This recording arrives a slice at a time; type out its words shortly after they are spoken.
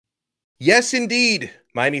Yes, indeed.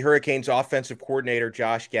 Miami Hurricanes offensive coordinator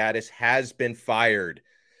Josh Gattis has been fired.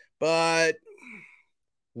 But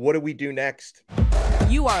what do we do next?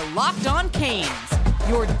 You are Locked On Canes,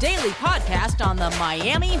 your daily podcast on the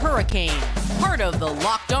Miami Hurricanes, part of the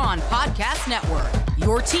Locked On Podcast Network,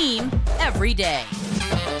 your team every day.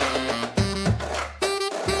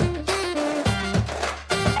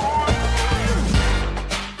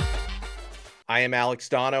 I am Alex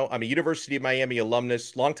Dono. I'm a University of Miami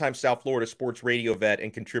alumnus, longtime South Florida sports radio vet,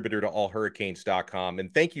 and contributor to allhurricanes.com.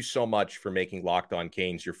 And thank you so much for making Locked On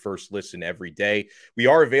Canes your first listen every day. We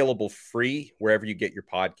are available free wherever you get your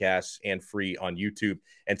podcasts and free on YouTube.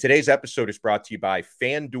 And today's episode is brought to you by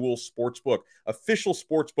FanDuel Sportsbook, official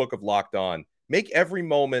sportsbook of Locked On. Make every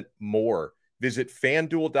moment more. Visit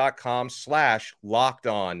FanDuel.com/Locked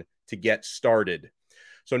On to get started.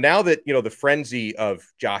 So now that, the frenzy of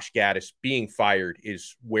Josh Gattis being fired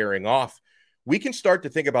is wearing off, we can start to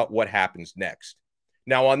think about what happens next.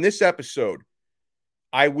 Now, on this episode,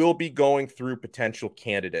 I will be going through potential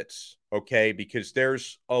candidates, okay? Because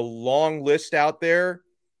there's a long list out there.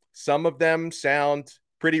 Some of them sound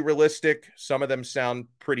pretty realistic. Some of them sound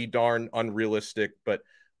pretty darn unrealistic, but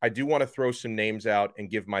I do want to throw some names out and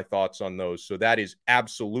give my thoughts on those. So that is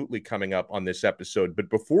absolutely coming up on this episode. But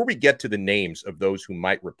before we get to the names of those who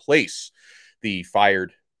might replace the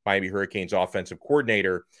fired Miami Hurricanes offensive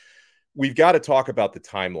coordinator, we've got to talk about the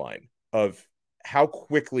timeline of how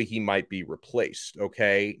quickly he might be replaced.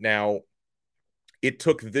 Okay. Now, it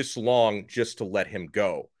took this long just to let him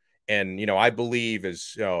go. And, I believe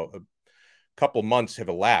as couple months have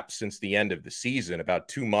elapsed since the end of the season, about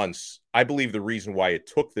 2 months. I believe the reason why it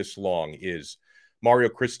took this long is Mario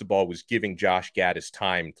Cristobal was giving Josh Gattis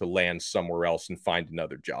time to land somewhere else and find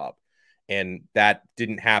another job. And that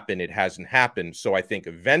didn't happen. It hasn't happened. So I think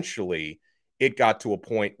eventually it got to a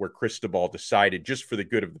point where Cristobal decided, just for the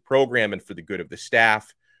good of the program and for the good of the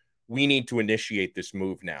staff, we need to initiate this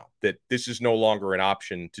move now, that this is no longer an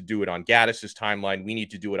option to do it on Gattis's timeline. We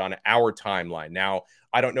need to do it on our timeline. Now,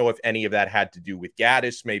 I don't know if any of that had to do with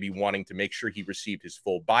Gattis maybe wanting to make sure he received his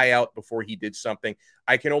full buyout before he did something.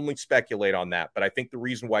 I can only speculate on that. But I think the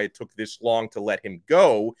reason why it took this long to let him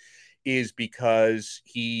go is because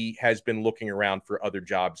he has been looking around for other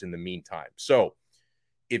jobs in the meantime. So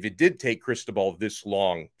if it did take Cristobal this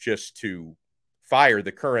long just to fire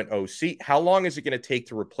the current OC, how long is it going to take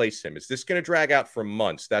to replace him? Is this going to drag out for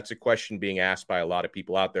months? That's a question being asked by a lot of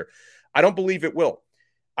people out there. I don't believe it will.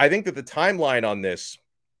 I think that the timeline on this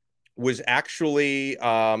was actually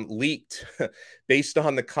leaked based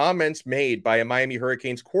on the comments made by a Miami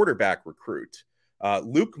Hurricanes quarterback recruit,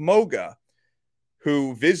 Luke Moga,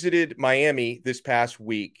 who visited Miami this past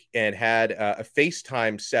week and had a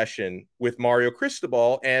FaceTime session with Mario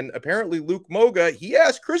Cristobal. And apparently Luke Moga, he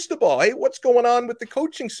asked Cristobal, hey, what's going on with the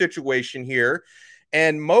coaching situation here?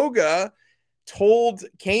 And Moga told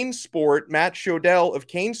CaneSport, Matt Shodell of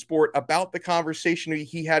CaneSport, about the conversation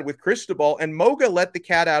he had with Cristobal, and Moga let the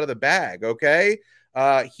cat out of the bag, okay?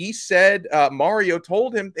 He said Mario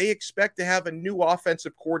told him they expect to have a new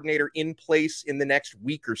offensive coordinator in place in the next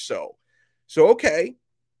week or so. So, okay,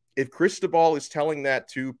 if Cristobal is telling that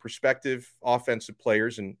to prospective offensive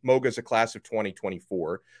players, and Moga's a class of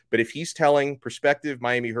 2024, but if he's telling prospective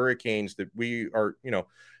Miami Hurricanes that we are,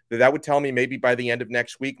 that would tell me maybe by the end of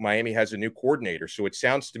next week, Miami has a new coordinator. So it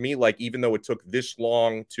sounds to me like even though it took this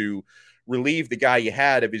long to relieve the guy you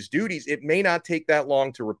had of his duties, it may not take that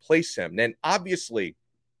long to replace him. And obviously,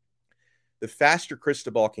 the faster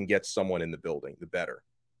Cristobal can get someone in the building, the better.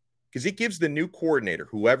 Because it gives the new coordinator,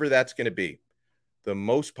 whoever that's going to be, the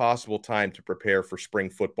most possible time to prepare for spring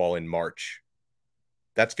football in March.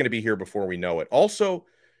 That's going to be here before we know it. Also,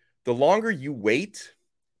 the longer you wait,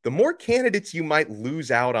 the more candidates you might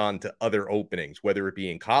lose out on to other openings, whether it be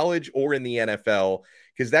in college or in the NFL,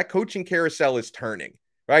 because that coaching carousel is turning,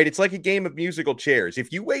 right? It's like a game of musical chairs.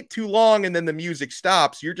 If you wait too long and then the music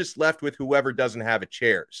stops, you're just left with whoever doesn't have a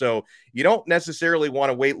chair. So you don't necessarily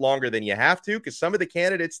want to wait longer than you have to, because some of the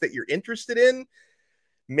candidates that you're interested in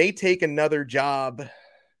may take another job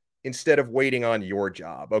instead of waiting on your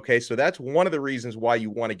job. Okay, so that's one of the reasons why you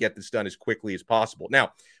want to get this done as quickly as possible.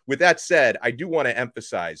 Now, with that said, I do want to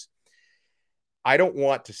emphasize, I don't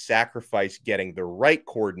want to sacrifice getting the right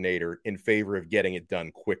coordinator in favor of getting it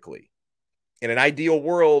done quickly. In an ideal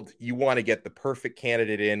world, you want to get the perfect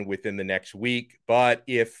candidate in within the next week. But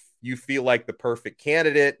if you feel like the perfect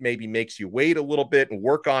candidate maybe makes you wait a little bit and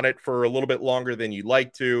work on it for a little bit longer than you'd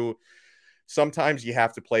like to, sometimes you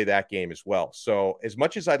have to play that game as well. So as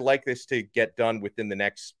much as I'd like this to get done within the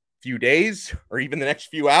next few days or even the next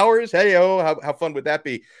few hours. Hey, how fun would that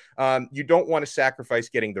be? You don't want to sacrifice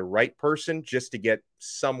getting the right person just to get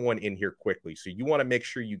someone in here quickly. So you want to make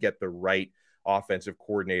sure you get the right offensive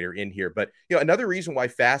coordinator in here. But, another reason why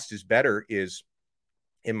fast is better is,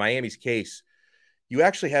 in Miami's case, you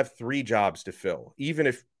actually have 3 jobs to fill, even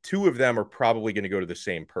if 2 of them are probably going to go to the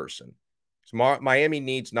same person. So Miami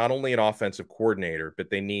needs not only an offensive coordinator, but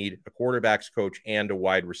they need a quarterback's coach and a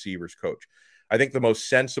wide receivers coach. I think the most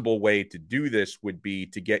sensible way to do this would be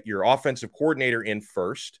to get your offensive coordinator in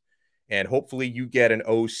first, and hopefully you get an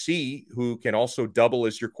OC who can also double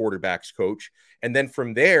as your quarterback's coach. And then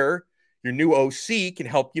from there, your new OC can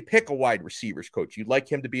help you pick a wide receivers coach. You'd like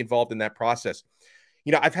him to be involved in that process.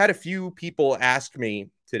 I've had a few people ask me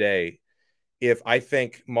today if I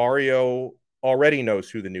think Mario already knows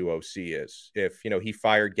who the new OC is. If, he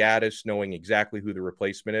fired Gaddis knowing exactly who the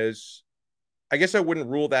replacement is. I guess I wouldn't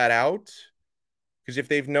rule that out. Because if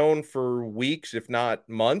they've known for weeks, if not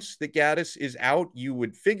months, that Gaddis is out, you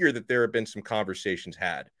would figure that there have been some conversations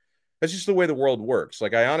had. That's just the way the world works.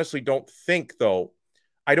 Like, I honestly don't think, though,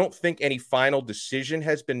 I don't think any final decision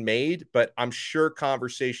has been made, but I'm sure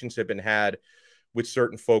conversations have been had with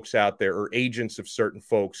certain folks out there or agents of certain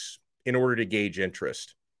folks in order to gauge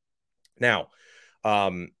interest. Now,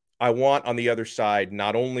 I want on the other side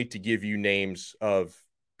not only to give you names of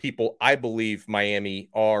people I believe Miami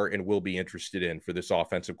are and will be interested in for this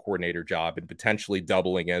offensive coordinator job and potentially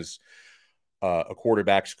doubling as a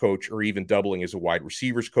quarterback's coach or even doubling as a wide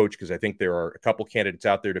receivers coach, because I think there are a couple candidates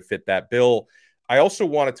out there to fit that bill. I also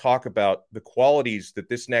want to talk about the qualities that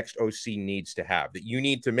this next OC needs to have, that you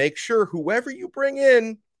need to make sure whoever you bring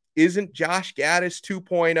in isn't Josh Gaddis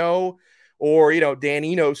 2.0 or, Dan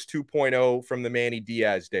Enos 2.0 from the Manny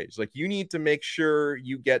Diaz days. Like, you need to make sure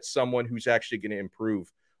you get someone who's actually going to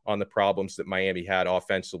improve on the problems that Miami had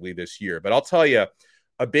offensively this year. But I'll tell you,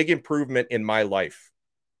 a big improvement in my life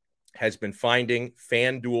has been finding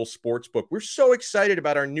FanDuel Sportsbook. We're so excited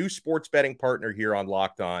about our new sports betting partner here on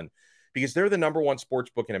Locked On because they're the number 1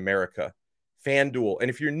 sportsbook in America, FanDuel. And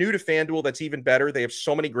if you're new to FanDuel, that's even better. They have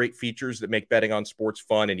so many great features that make betting on sports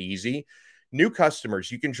fun and easy. New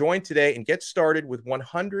customers, you can join today and get started with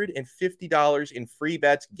 $150 in free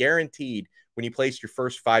bets guaranteed when you place your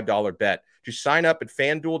first $5 bet. Just sign up at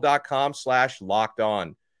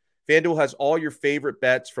FanDuel.com/lockedon. FanDuel has all your favorite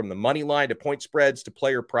bets from the money line to point spreads to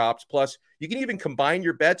player props. Plus, you can even combine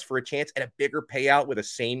your bets for a chance at a bigger payout with a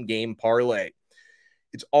same game parlay.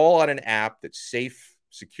 It's all on an app that's safe,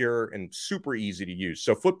 secure, and super easy to use.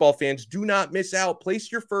 So football fans, do not miss out.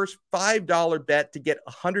 Place your first $5 bet to get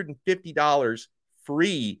 $150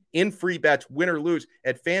 free in free bets, win or lose,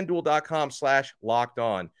 at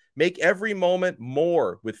FanDuel.com/lockedon. Make every moment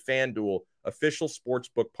more with FanDuel, official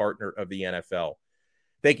sportsbook partner of the NFL.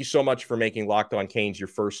 Thank you so much for making Locked On Canes your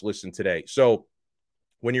first listen today. So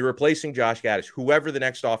when you're replacing Josh Gaddis, whoever the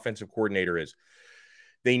next offensive coordinator is,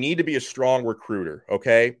 they need to be a strong recruiter,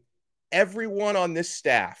 okay? Everyone on this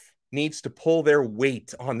staff needs to pull their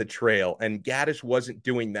weight on the trail, and Gaddis wasn't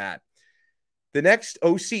doing that. The next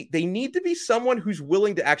OC, they need to be someone who's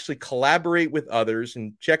willing to actually collaborate with others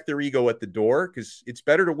and check their ego at the door, because it's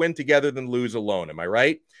better to win together than lose alone. Am I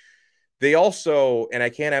right? They also, and I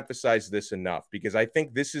can't emphasize this enough, because I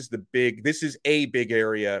think this is a big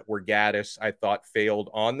area where Gaddis, I thought,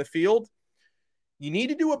 failed on the field. You need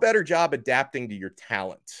to do a better job adapting to your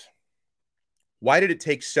talent. Why did it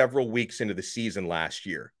take several weeks into the season last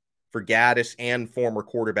year for Gaddis and former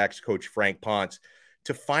quarterbacks coach Frank Ponce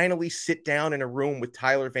to finally sit down in a room with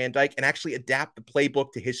Tyler Van Dyke and actually adapt the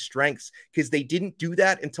playbook to his strengths? Because they didn't do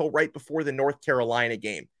that until right before the North Carolina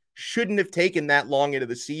game. Shouldn't have taken that long into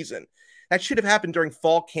the season. That should have happened during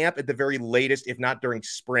fall camp at the very latest, if not during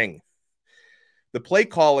spring. The play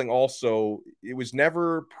calling also, it was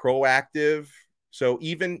never proactive. So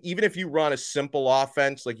even if you run a simple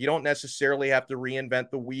offense, like, you don't necessarily have to reinvent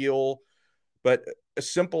the wheel, but a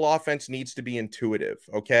simple offense needs to be intuitive,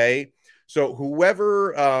 okay? So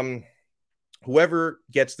whoever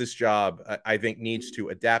gets this job, I think, needs to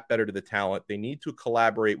adapt better to the talent. They need to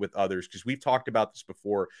collaborate with others, because we've talked about this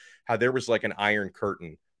before, how there was like an iron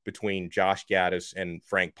curtain between Josh Gaddis and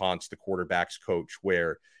Frank Ponce, the quarterback's coach,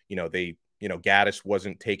 where, Gaddis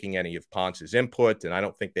wasn't taking any of Ponce's input, and I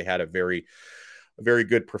don't think they had a very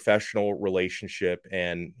good professional relationship.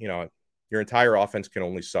 And, your entire offense can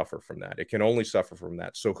only suffer from that. It can only suffer from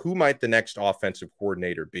that. So who might the next offensive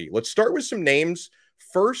coordinator be? Let's start with some names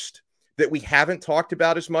first that we haven't talked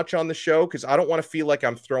about as much on the show, because I don't want to feel like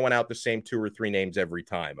I'm throwing out the same 2 or 3 names every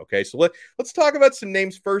time. Okay, so let's talk about some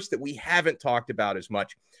names first that we haven't talked about as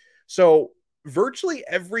much. So virtually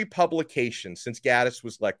every publication since Gaddis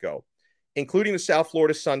was let go including the South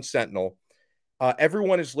Florida Sun Sentinel,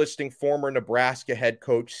 everyone is listing former Nebraska head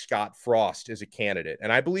coach Scott Frost as a candidate.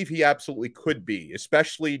 And I believe he absolutely could be,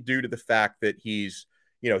 especially due to the fact that he's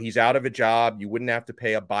out of a job. You wouldn't have to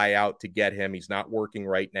pay a buyout to get him. He's not working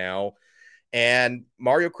right now. And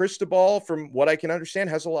Mario Cristobal, from what I can understand,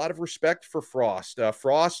 has a lot of respect for Frost.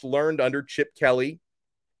 Frost learned under Chip Kelly,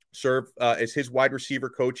 served as his wide receiver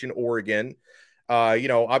coach in Oregon.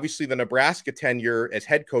 Obviously the Nebraska tenure as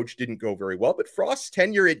head coach didn't go very well, but Frost's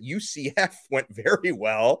tenure at UCF went very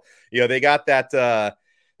well. They got that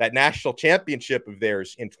national championship of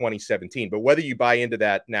theirs in 2017. But whether you buy into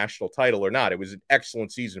that national title or not, it was an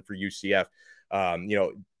excellent season for UCF.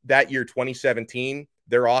 That year, 2017,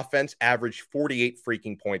 their offense averaged 48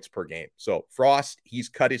 freaking points per game. So Frost, he's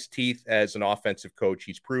cut his teeth as an offensive coach.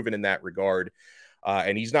 He's proven in that regard,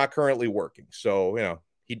 and he's not currently working. So,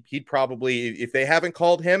 he'd probably, if they haven't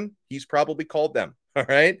called him, he's probably called them. All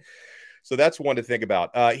right. So that's one to think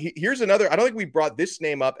about. Here's another. I don't think we brought this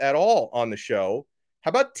name up at all on the show. How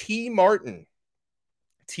about T. Martin?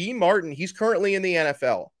 T. Martin, he's currently in the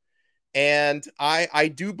NFL. And I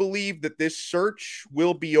do believe that this search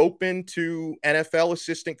will be open to NFL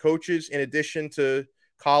assistant coaches in addition to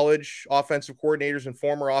college offensive coordinators and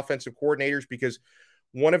former offensive coordinators, because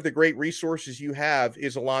one of the great resources you have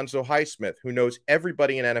is Alonzo Highsmith, who knows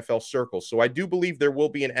everybody in NFL circles. So I do believe there will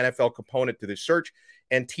be an NFL component to this search.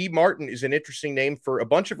 And T. Martin is an interesting name for a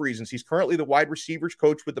bunch of reasons. He's currently the wide receivers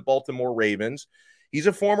coach with the Baltimore Ravens. He's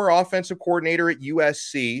a former offensive coordinator at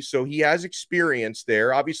USC, so he has experience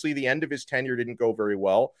there. Obviously, the end of his tenure didn't go very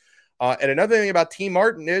well. And another thing about T.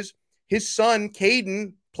 Martin is his son,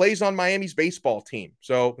 Caden, plays on Miami's baseball team.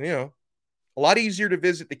 So, a lot easier to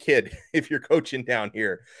visit the kid if you're coaching down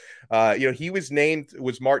here. He was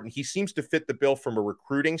Martin. He seems to fit the bill from a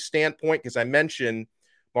recruiting standpoint, because I mentioned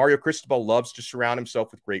Mario Cristobal loves to surround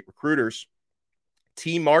himself with great recruiters.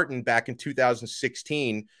 T. Martin, back in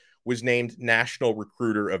 2016, was named National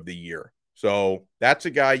Recruiter of the Year. So that's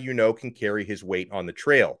a guy can carry his weight on the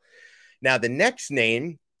trail. Now, the next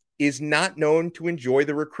name is not known to enjoy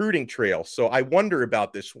the recruiting trail. So I wonder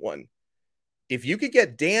about this one. If you could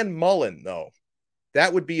get Dan Mullen, though,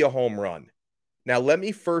 that would be a home run. Now, let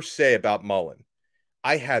me first say about Mullen,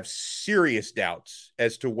 I have serious doubts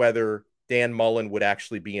as to whether Dan Mullen would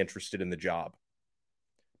actually be interested in the job.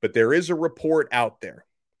 But there is a report out there.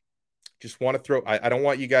 Just want to I don't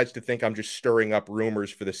want you guys to think I'm just stirring up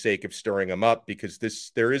rumors for the sake of stirring them up, because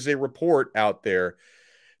there is a report out there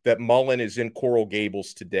that Mullen is in Coral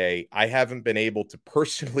Gables today. I haven't been able to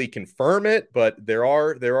personally confirm it, but there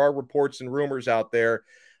are reports and rumors out there.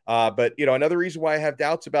 But another reason why I have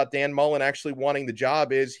doubts about Dan Mullen actually wanting the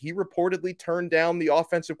job is he reportedly turned down the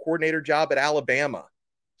offensive coordinator job at Alabama.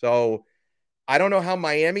 So I don't know how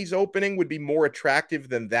Miami's opening would be more attractive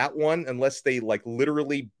than that one, unless they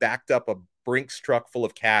literally backed up a Brinks truck full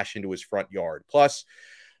of cash into his front yard. Plus,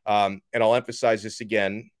 and I'll emphasize this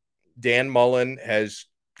again, Dan Mullen has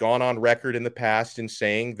gone on record in the past in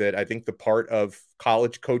saying that I think the part of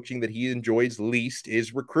college coaching that he enjoys least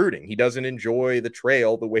is recruiting. He doesn't enjoy the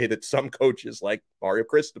trail the way that some coaches like Mario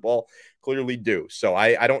Cristobal clearly do. So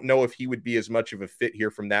I don't know if he would be as much of a fit here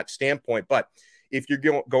from that standpoint, but if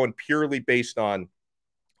you're going purely based on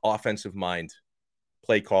offensive mind,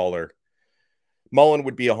 play caller, Mullen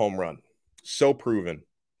would be a home run. So proven.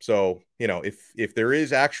 So, if there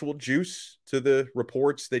is actual juice to the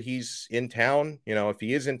reports that he's in town, if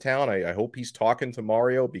he is in town, I hope he's talking to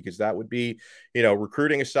Mario, because that would be,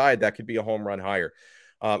 recruiting aside, that could be a home run hire.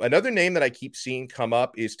 Another name that I keep seeing come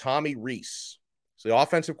up is Tommy Rees. He's the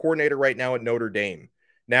offensive coordinator right now at Notre Dame.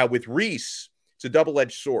 Now, with Rees, it's a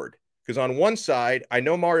double-edged sword. Because on one side, I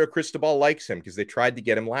know Mario Cristobal likes him because they tried to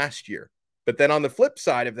get him last year. But then on the flip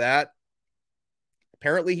side of that,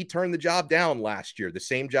 apparently he turned the job down last year, the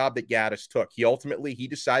same job that Gaddis took. He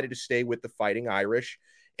decided to stay with the Fighting Irish,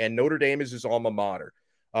 and Notre Dame is his alma mater.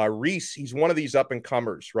 Rees, he's one of these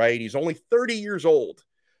up-and-comers, right? He's only 30 years old,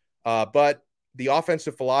 but the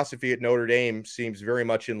offensive philosophy at Notre Dame seems very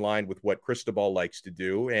much in line with what Cristobal likes to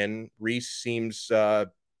do, and Rees seems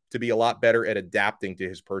to be a lot better at adapting to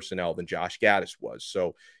his personnel than Josh Gaddis was.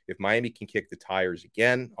 So if Miami can kick the tires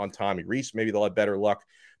again on Tommy Rees, maybe they'll have better luck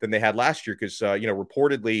than they had last year, because,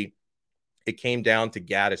 reportedly it came down to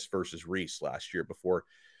Gaddis versus Rees last year before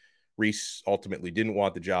Rees ultimately didn't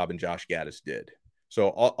want the job and Josh Gaddis did.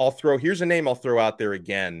 So here's a name I'll throw out there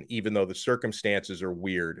again, even though the circumstances are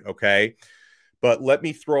weird, okay? But let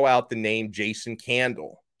me throw out the name Jason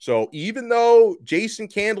Candle. So even though Jason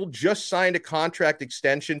Candle just signed a contract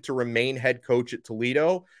extension to remain head coach at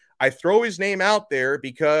Toledo, I throw his name out there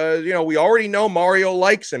because, we already know Mario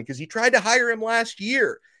likes him because he tried to hire him last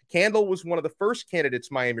year. Candle was one of the first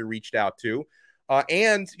candidates Miami reached out to.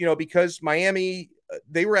 And, because Miami,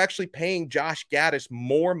 they were actually paying Josh Gattis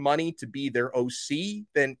more money to be their OC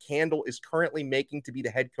than Candle is currently making to be the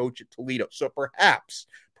head coach at Toledo. So perhaps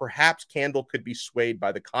Candle could be swayed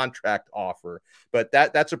by the contract offer. But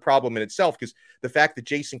that's a problem in itself, because the fact that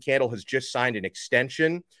Jason Candle has just signed an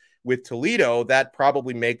extension with Toledo, that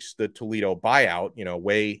probably makes the Toledo buyout,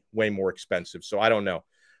 way more expensive. So I don't know.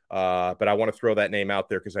 But I want to throw that name out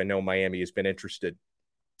there because I know Miami has been interested.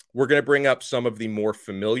 We're going to bring up some of the more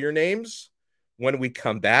familiar names when we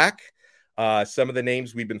come back. Some of the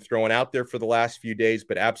names we've been throwing out there for the last few days,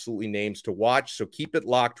 but absolutely names to watch. So keep it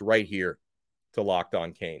locked right here to Locked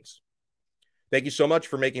On Canes. Thank you so much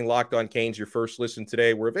for making Locked On Canes your first listen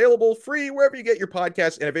today. We're available free wherever you get your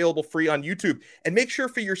podcasts and available free on YouTube. And make sure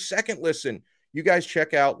for your second listen, you guys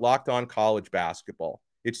check out Locked On College Basketball.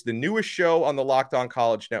 It's the newest show on the Locked On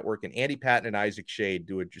College Network, and Andy Patton and Isaac Shade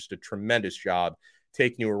do just a tremendous job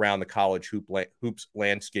taking you around the college hoops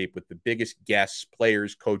landscape with the biggest guests,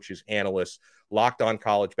 players, coaches, analysts. Locked On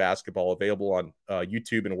College Basketball, available on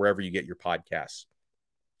YouTube and wherever you get your podcasts.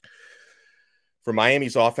 For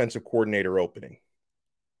Miami's offensive coordinator opening,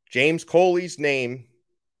 James Coley's name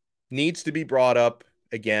needs to be brought up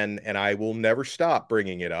again, and I will never stop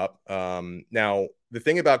bringing it up. Now, the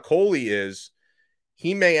thing about Coley is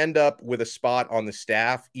he may end up with a spot on the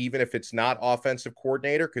staff, even if it's not offensive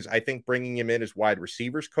coordinator, because I think bringing him in as wide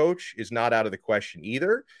receivers coach is not out of the question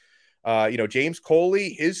either. James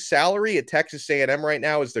Coley, his salary at Texas A&M right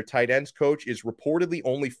now as their tight ends coach is reportedly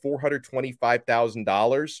only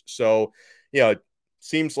 $425,000. So, it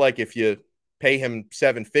seems like if you pay him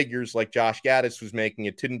seven figures like Josh Gattis was making,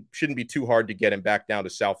 it shouldn't be too hard to get him back down to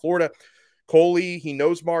South Florida. Coley, he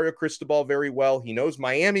knows Mario Cristobal very well. He knows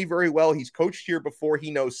Miami very well. He's coached here before.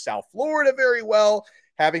 He knows South Florida very well,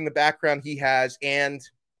 having the background he has. And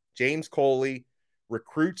James Coley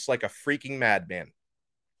recruits like a freaking madman.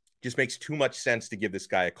 Just makes too much sense to give this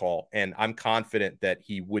guy a call. And I'm confident that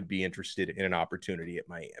he would be interested in an opportunity at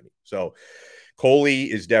Miami. So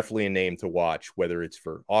Coley is definitely a name to watch, whether it's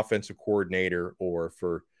for offensive coordinator or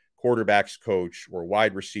for quarterbacks coach or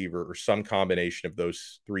wide receiver or some combination of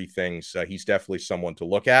those three things. He's definitely someone to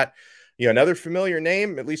look at. Another familiar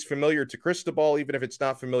name, at least familiar to Cristobal, even if it's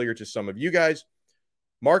not familiar to some of you guys,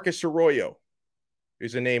 Marcus Arroyo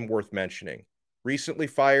is a name worth mentioning. Recently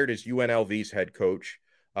fired as UNLV's head coach.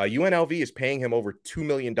 UNLV is paying him over $2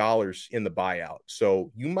 million in the buyout.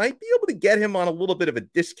 So you might be able to get him on a little bit of a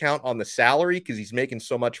discount on the salary because he's making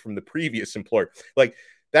so much from the previous employer.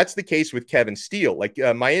 That's the case with Kevin Steele.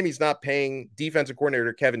 Miami's not paying defensive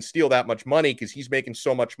coordinator Kevin Steele that much money because he's making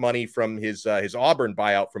so much money from his Auburn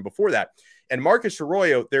buyout from before that. And Marcus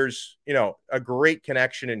Arroyo, there's, a great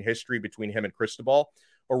connection in history between him and Cristobal.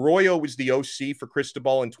 Arroyo was the OC for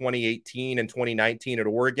Cristobal in 2018 and 2019 at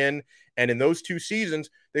Oregon. And in those two seasons,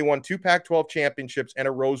 they won 2 Pac-12 championships and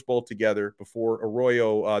a Rose Bowl together before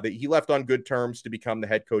Arroyo, he left on good terms to become the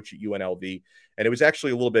head coach at UNLV. And it was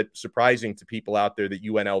actually a little bit surprising to people out there that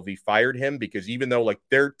UNLV fired him because even though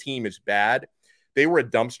their team is bad, they were a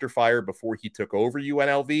dumpster fire before he took over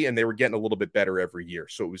UNLV, and they were getting a little bit better every year.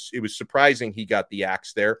 So it was surprising he got the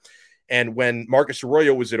axe there. And when Marcus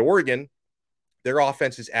Arroyo was at Oregon, their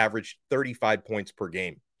offenses averaged 35 points per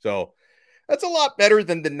game. So that's a lot better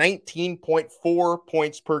than the 19.4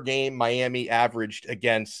 points per game Miami averaged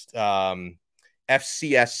against FCS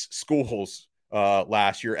schools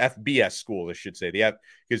last year, FBS schools, I should say.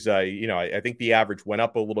 Because I think the average went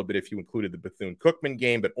up a little bit if you included the Bethune-Cookman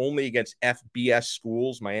game, but only against FBS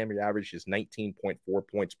schools. Miami averaged is 19.4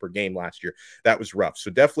 points per game last year. That was rough. So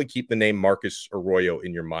definitely keep the name Marcus Arroyo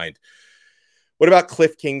in your mind. What about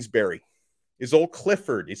Cliff Kingsbury? Is old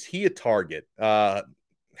Clifford, is he a target?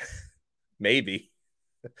 Maybe.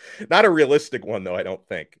 Not a realistic one, though, I don't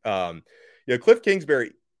think. Cliff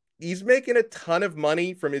Kingsbury, he's making a ton of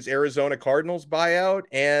money from his Arizona Cardinals buyout,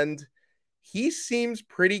 and he seems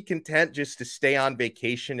pretty content just to stay on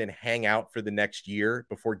vacation and hang out for the next year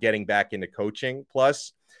before getting back into coaching.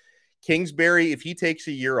 Plus, Kingsbury, if he takes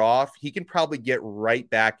a year off, he can probably get right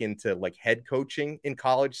back into head coaching in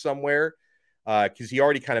college somewhere. Because he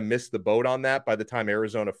already kind of missed the boat on that by the time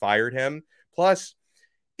Arizona fired him. Plus,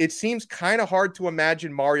 it seems kind of hard to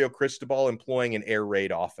imagine Mario Cristobal employing an air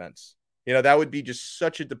raid offense. That would be just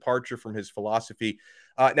such a departure from his philosophy.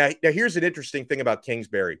 Now, here's an interesting thing about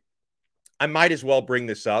Kingsbury. I might as well bring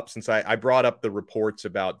this up since I brought up the reports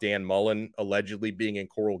about Dan Mullen allegedly being in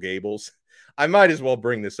Coral Gables. I might as well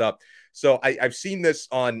bring this up. So I've seen this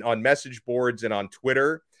on message boards and on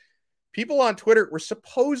Twitter. People on Twitter were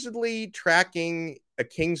supposedly tracking a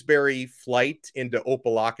Kingsbury flight into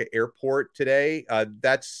Opa-locka Airport today.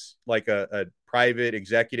 That's like a private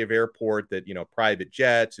executive airport that, private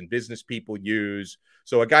jets and business people use.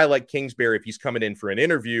 So a guy like Kingsbury, if he's coming in for an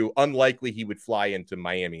interview, unlikely he would fly into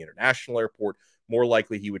Miami International Airport. More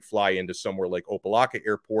likely he would fly into somewhere like Opa-locka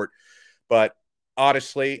Airport. But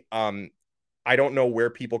honestly, I don't know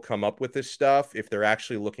where people come up with this stuff, if they're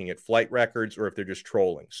actually looking at flight records or if they're just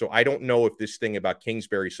trolling. So I don't know if this thing about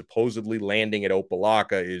Kingsbury supposedly landing at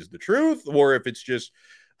Opa-locka is the truth or if it's just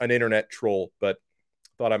an internet troll, but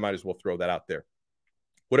thought I might as well throw that out there.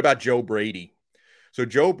 What about Joe Brady? So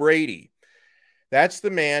Joe Brady, that's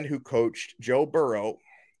the man who coached Joe Burrow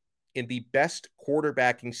in the best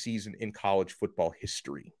quarterbacking season in college football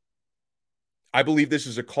history. I believe this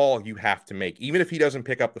is a call you have to make. Even if he doesn't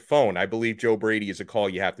pick up the phone, I believe Joe Brady is a call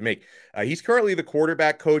you have to make. He's currently the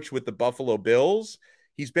quarterback coach with the Buffalo Bills.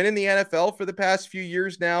 He's been in the NFL for the past few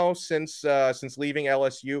years now since leaving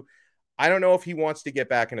LSU. I don't know if he wants to get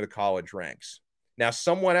back into the college ranks. Now,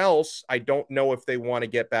 someone else, I don't know if they want to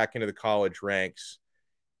get back into the college ranks,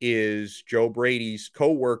 is Joe Brady's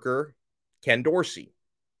coworker, Ken Dorsey,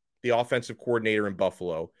 the offensive coordinator in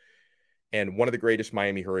Buffalo and one of the greatest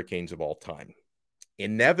Miami Hurricanes of all time.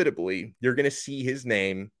 Inevitably, you're going to see his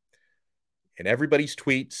name in everybody's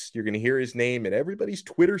tweets. You're going to hear his name in everybody's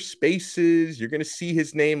Twitter spaces. You're going to see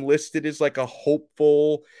his name listed as like a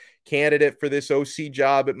hopeful candidate for this OC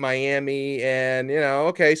job at Miami. And,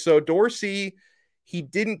 okay, so Dorsey, he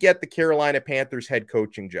didn't get the Carolina Panthers head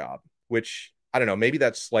coaching job, which, I don't know, maybe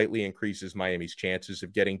that slightly increases Miami's chances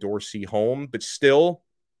of getting Dorsey home. But still,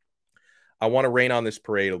 I want to rain on this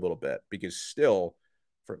parade a little bit because still,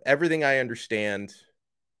 from everything I understand,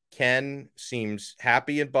 Ken seems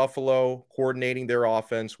happy in Buffalo, coordinating their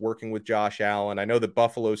offense, working with Josh Allen. I know the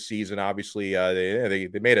Buffalo season, obviously, they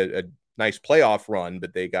made a nice playoff run,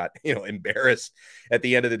 but they got embarrassed at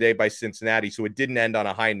the end of the day by Cincinnati, so it didn't end on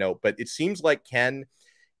a high note. But it seems like Ken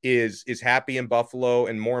is happy in Buffalo,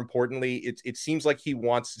 and more importantly, it seems like he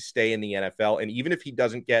wants to stay in the NFL. And even if he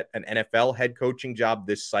doesn't get an NFL head coaching job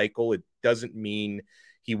this cycle, it doesn't mean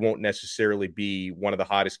he won't necessarily be one of the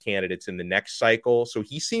hottest candidates in the next cycle. So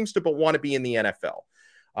he seems to want to be in the NFL.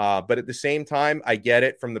 But at the same time, I get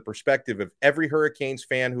it from the perspective of every Hurricanes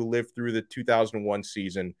fan who lived through the 2001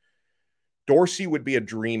 season. Dorsey would be a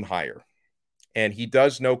dream hire. And he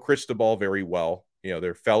does know Cristobal very well.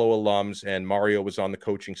 They're fellow alums, and Mario was on the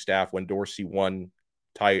coaching staff when Dorsey won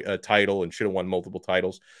a title and should have won multiple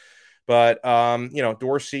titles. But,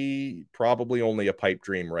 Dorsey probably only a pipe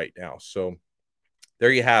dream right now. So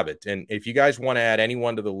there you have it. And if you guys want to add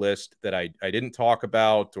anyone to the list that I didn't talk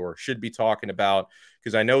about or should be talking about,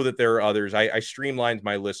 because I know that there are others, I streamlined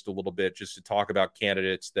my list a little bit just to talk about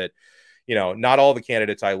candidates that, not all the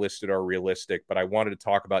candidates I listed are realistic, but I wanted to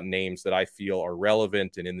talk about names that I feel are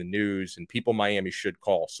relevant and in the news and people Miami should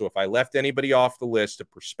call. So if I left anybody off the list of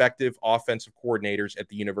prospective offensive coordinators at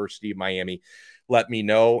the University of Miami, let me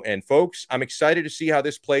know. And folks, I'm excited to see how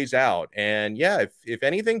this plays out. And yeah, if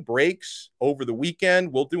anything breaks over the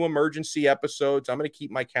weekend, we'll do emergency episodes. I'm going to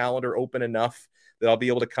keep my calendar open enough that I'll be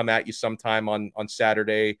able to come at you sometime on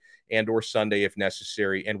Saturday and or Sunday if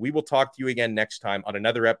necessary. And we will talk to you again next time on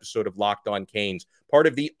another episode of Locked On Canes, part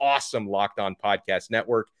of the awesome Locked On Podcast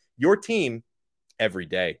Network, your team every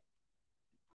day.